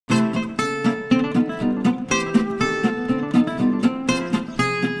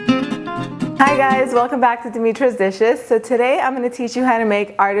Hi guys, welcome back to Dimitra's Dishes. So today I'm going to teach you how to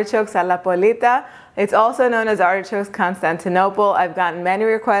make artichokes a la Polita. It's also known as artichokes Constantinople. I've gotten many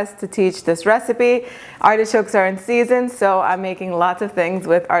requests to teach this recipe. Artichokes are in season, so I'm making lots of things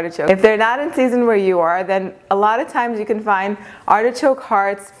with artichokes. If they're not in season where you are, then a lot of times you can find artichoke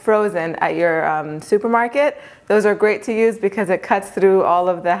hearts frozen at your supermarket. Those are great to use because it cuts through all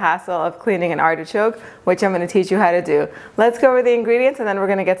of the hassle of cleaning an artichoke, which I'm going to teach you how to do. Let's go over the ingredients and then we're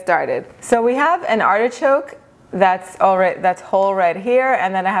going to get started. So we have an artichoke that's whole right here,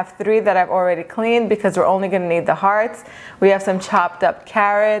 and then I have 3 that I've already cleaned because we're only going to need the hearts. We have some chopped up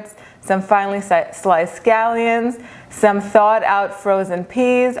carrots, some finely sliced scallions, some thawed out frozen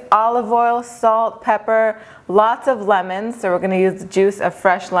peas, olive oil, salt, pepper, lots of lemons, so we're going to use the juice of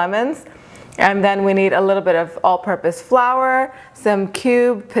fresh lemons. And then we need a little bit of all-purpose flour, some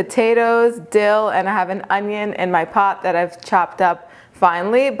cubed potatoes, dill, and I have an onion in my pot that I've chopped up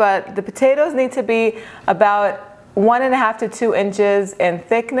finely, but the potatoes need to be about 1.5 to 2 inches in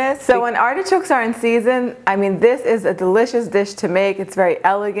thickness. So when artichokes are in season, I mean, this is a delicious dish to make. It's very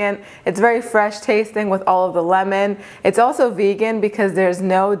elegant. It's very fresh tasting with all of the lemon. It's also vegan because there's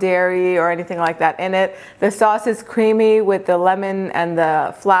no dairy or anything like that in it. The sauce is creamy with the lemon and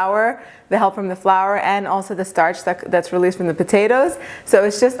the flour, the help from the flour, and also the starch that's released from the potatoes. So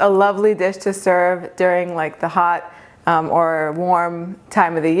it's just a lovely dish to serve during like the hot or warm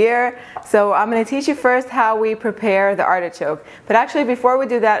time of the year. So I'm going to teach you first how we prepare the artichoke. But actually before we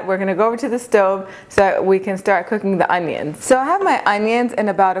do that, we're going to go over to the stove so we can start cooking the onions. So I have my onions in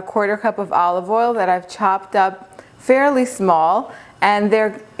about a 1/4 cup of olive oil that I've chopped up fairly small, and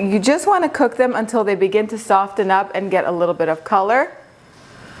you just want to cook them until they begin to soften up and get a little bit of color.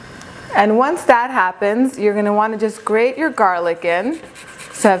 And once that happens, you're going to want to just grate your garlic in.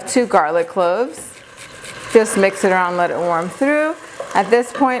 So I have 2 garlic cloves. Just mix it around, let it warm through. At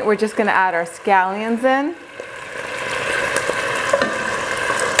this point, we're just going to add our scallions in.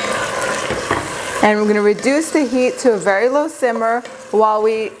 And we're going to reduce the heat to a very low simmer while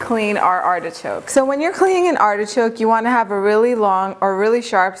we clean our artichoke. So when you're cleaning an artichoke, you want to have a really long or really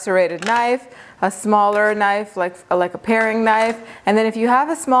sharp serrated knife, a smaller knife like a paring knife, and then if you have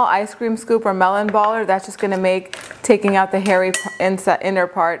a small ice cream scoop or melon baller, that's just going to make taking out the hairy inner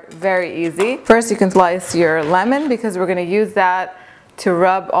part very easy. First, you can slice your lemon because we're going to use that to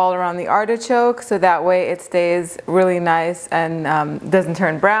rub all around the artichoke, so that way it stays really nice and doesn't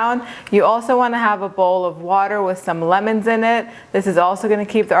turn brown. You also want to have a bowl of water with some lemons in it. This is also going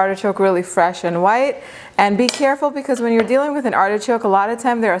to keep the artichoke really fresh and white. And be careful because when you're dealing with an artichoke, a lot of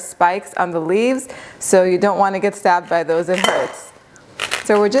time there are spikes on the leaves, so you don't want to get stabbed by those. It hurts.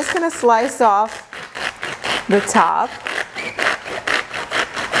 So we're just going to slice off the top,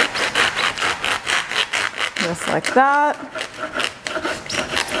 just like that.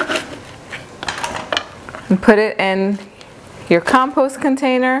 And put it in your compost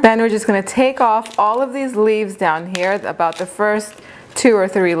container. Then we're just going to take off all of these leaves down here, about the first 2 or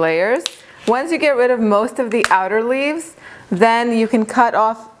 3 layers. Once you get rid of most of the outer leaves, then you can cut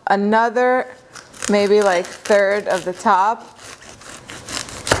off another maybe like 1/3 of the top,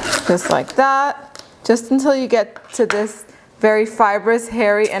 just like that, just until you get to this very fibrous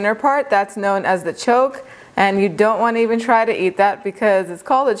hairy inner part that's known as the choke. And you don't want to even try to eat that because it's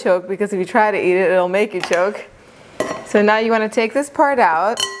called a choke, because if you try to eat it, it'll make you choke. So now you want to take this part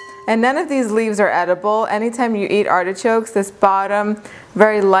out, and none of these leaves are edible. Anytime you eat artichokes, this bottom,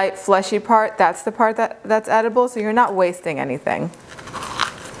 very light, fleshy part, that's the part that's edible, so you're not wasting anything.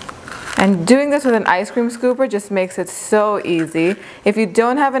 And doing this with an ice cream scooper just makes it so easy. If you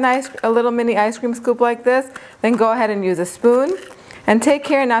don't have a little mini ice cream scoop like this, then go ahead and use a spoon. And take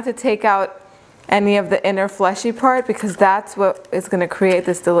care not to take out any of the inner fleshy part, because that's what is going to create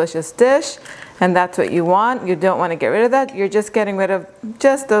this delicious dish, and that's what you want. You don't want to get rid of that. You're just getting rid of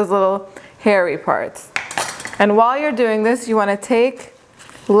just those little hairy parts. And while you're doing this, you want to take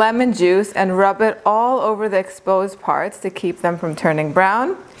lemon juice and rub it all over the exposed parts to keep them from turning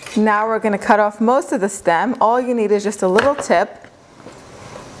brown. Now we're going to cut off most of the stem. All you need is just a little tip.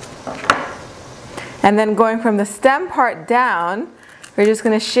 And then going from the stem part down, we're just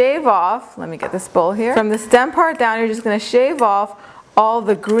going to shave off, let me get this bowl here. From the stem part down, you're just going to shave off all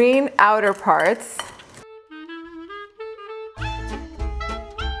the green outer parts.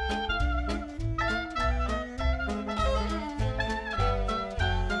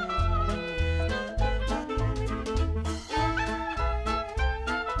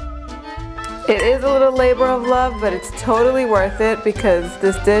 It is a little labor of love, but it's totally worth it because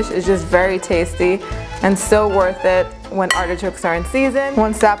this dish is just very tasty and so worth it when artichokes are in season.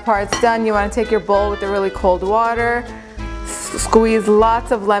 Once that part's done, you want to take your bowl with the really cold water, squeeze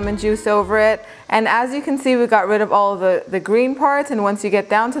lots of lemon juice over it. And as you can see, we got rid of all the green parts, and once you get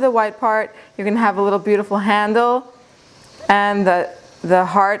down to the white part, you're gonna have a little beautiful handle, and the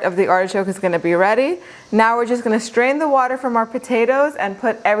heart of the artichoke is gonna be ready. Now we're just gonna strain the water from our potatoes and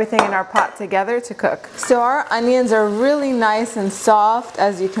put everything in our pot together to cook. So our onions are really nice and soft,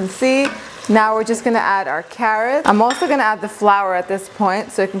 as you can see. Now we're just gonna add our carrots. I'm also gonna add the flour at this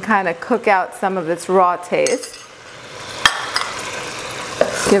point so it can kind of cook out some of its raw taste.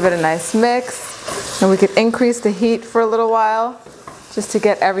 Give it a nice mix, and we could increase the heat for a little while just to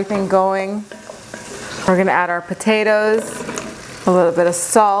get everything going. We're gonna add our potatoes, a little bit of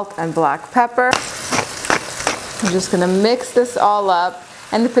salt and black pepper. I'm just gonna mix this all up.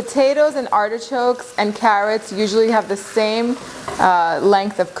 And the potatoes and artichokes and carrots usually have the same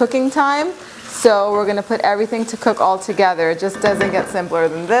length of cooking time. So we're gonna put everything to cook all together. It just doesn't get simpler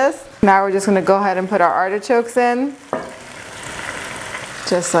than this. Now we're just gonna go ahead and put our artichokes in.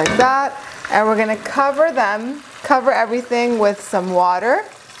 Just like that. And we're gonna cover everything with some water.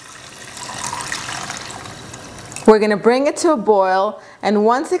 We're gonna bring it to a boil, and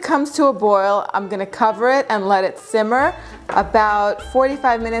once it comes to a boil, I'm gonna cover it and let it simmer about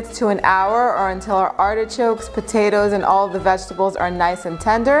 45 minutes to an hour, or until our artichokes, potatoes, and all the vegetables are nice and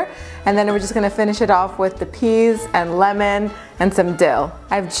tender. And then we're just gonna finish it off with the peas and lemon and some dill.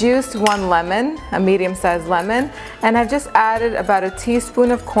 I've juiced 1 lemon, a medium-sized lemon, and I've just added about a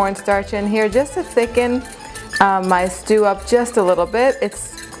teaspoon of cornstarch in here just to thicken my stew up just a little bit.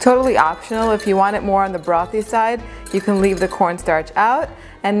 It's totally optional. If you want it more on the brothy side, you can leave the cornstarch out.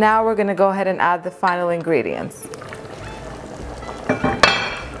 And now we're gonna go ahead and add the final ingredients.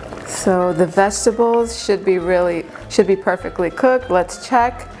 So the vegetables should be perfectly cooked. Let's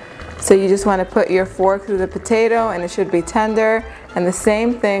check. So you just want to put your fork through the potato and it should be tender. And the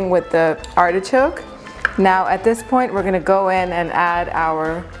same thing with the artichoke. Now at this point, we're gonna go in and add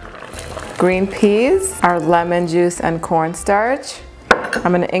our green peas, our lemon juice and cornstarch.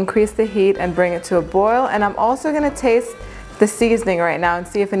 I'm gonna increase the heat and bring it to a boil. And I'm also gonna taste the seasoning right now and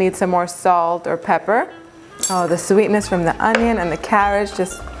see if it needs some more salt or pepper. Oh, the sweetness from the onion and the carrots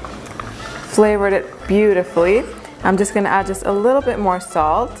just flavored it beautifully. I'm just gonna add just a little bit more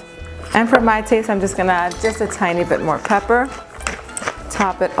salt. And for my taste, I'm just gonna add just a tiny bit more pepper.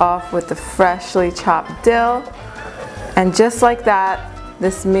 Top it off with the freshly chopped dill. And just like that,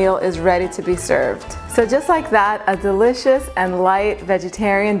 this meal is ready to be served. So just like that, a delicious and light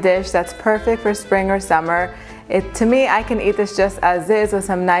vegetarian dish that's perfect for spring or summer. To me, I can eat this just as is with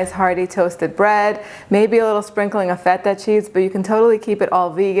some nice hearty toasted bread, maybe a little sprinkling of feta cheese, but you can totally keep it all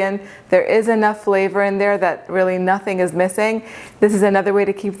vegan. There is enough flavor in there that really nothing is missing. This is another way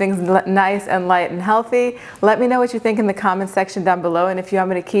to keep things nice and light and healthy. Let me know what you think in the comments section down below, and if you want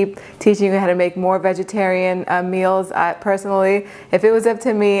me to keep teaching you how to make more vegetarian meals. Personally, if it was up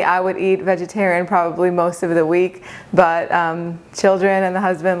to me, I would eat vegetarian probably most of the week, but children and the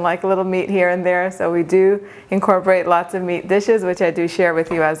husband like a little meat here and there, so we do incorporate lots of meat dishes, which I do share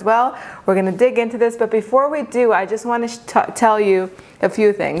with you as well. We're gonna dig into this, but before we do, I just want to tell you a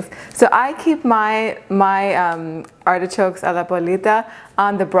few things. So I keep my artichokes a la Polita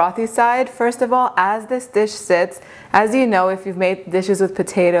on the brothy side. First of all, as this dish sits, as you know, if you've made dishes with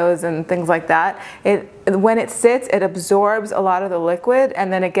potatoes and things like that, when it sits, it absorbs a lot of the liquid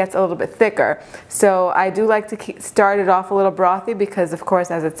and then it gets a little bit thicker. So I do like to start it off a little brothy because, of course,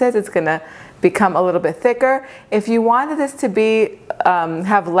 as it sits, it's gonna become a little bit thicker. If you wanted this to be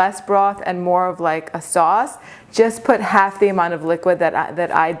have less broth and more of like a sauce, just put half the amount of liquid that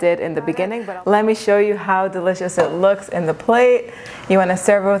I did in the beginning. But let me show you how delicious it looks in the plate. You want to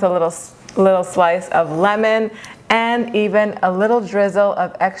serve it with a little slice of lemon and even a little drizzle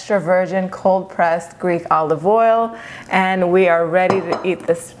of extra virgin cold pressed Greek olive oil, and we are ready to eat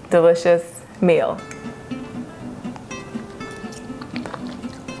this delicious meal.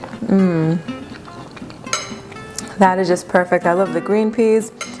 That is just perfect. I love the green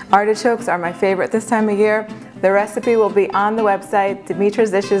peas. Artichokes are my favorite this time of year. The recipe will be on the website,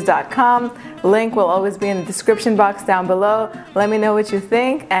 dimitrasdishes.com. Link will always be in the description box down below. Let me know what you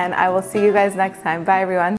think, and I will see you guys next time. Bye, everyone.